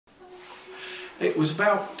It was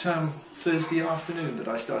about Thursday afternoon that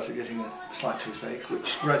I started getting a slight toothache,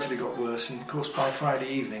 which gradually got worse, and of course by Friday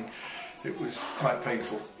evening it was quite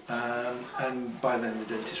painful, and by then the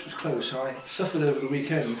dentist was closed, so I suffered over the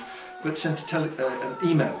weekend, but sent an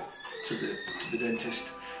email to the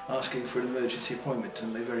dentist asking for an emergency appointment,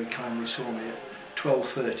 and they very kindly saw me at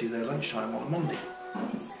 12:30 their lunchtime on a Monday.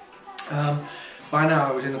 By now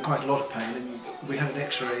I was in quite a lot of pain, and we had an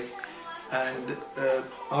x-ray, and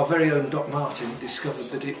our very own Dr. Martin discovered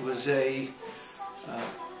that it was a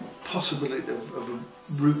possibility of a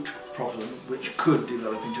root problem which could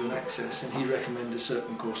develop into an abscess, and he recommended a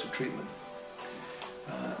certain course of treatment.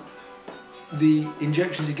 The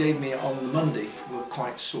injections he gave me on the Monday were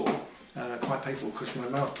quite sore, quite painful, because my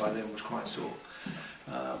mouth by then was quite sore,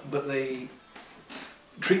 but the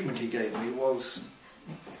treatment he gave me was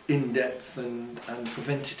in-depth and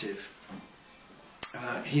preventative.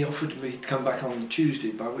 He offered me to come back on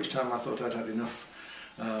Tuesday, by which time I thought I'd had enough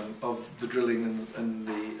of the drilling and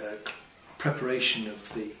the preparation of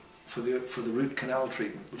for the root canal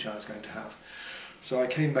treatment which I was going to have. So I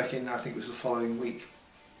came back in, I think it was the following week.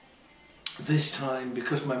 This time,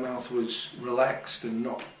 because my mouth was relaxed and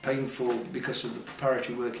not painful because of the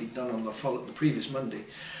preparatory work he'd done on the previous Monday,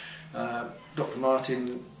 Dr.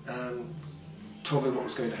 Martin told me what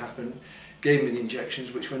was going to happen, gave me the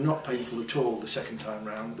injections, which were not painful at all the second time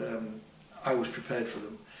round. I was prepared for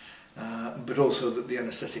them, but also that the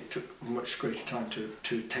anaesthetic took much greater time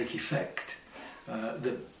to take effect,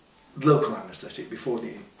 the local anaesthetic before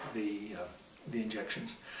the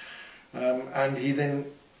injections. And he then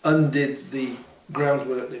undid the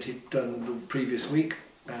groundwork that he'd done the previous week,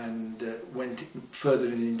 and went further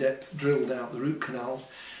in depth, drilled out the root canals,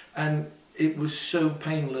 and it was so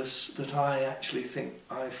painless that I actually think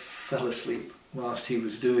I fell asleep whilst he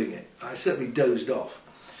was doing it. I certainly dozed off.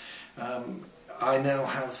 I now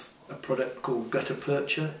have a product called gutta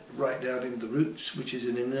percha right down in the roots, which is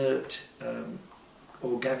an inert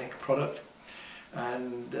organic product,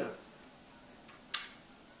 and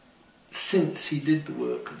since he did the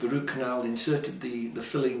work, the root canal, inserted the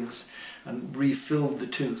fillings and refilled the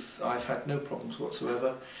tooth, I've had no problems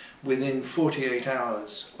whatsoever. Within 48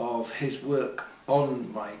 hours of his work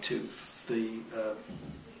on my tooth, the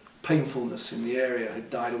painfulness in the area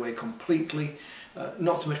had died away completely.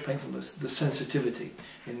 Not so much painfulness, the sensitivity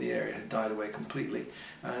in the area had died away completely,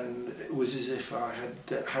 and it was as if I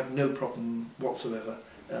had no problem whatsoever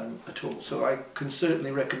at all. So I can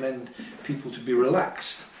certainly recommend people to be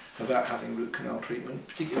relaxed about having root canal treatment,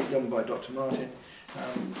 particularly done by Dr. Martin.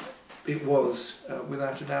 It was,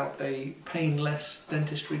 without a doubt, a painless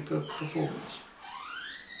dentistry performance.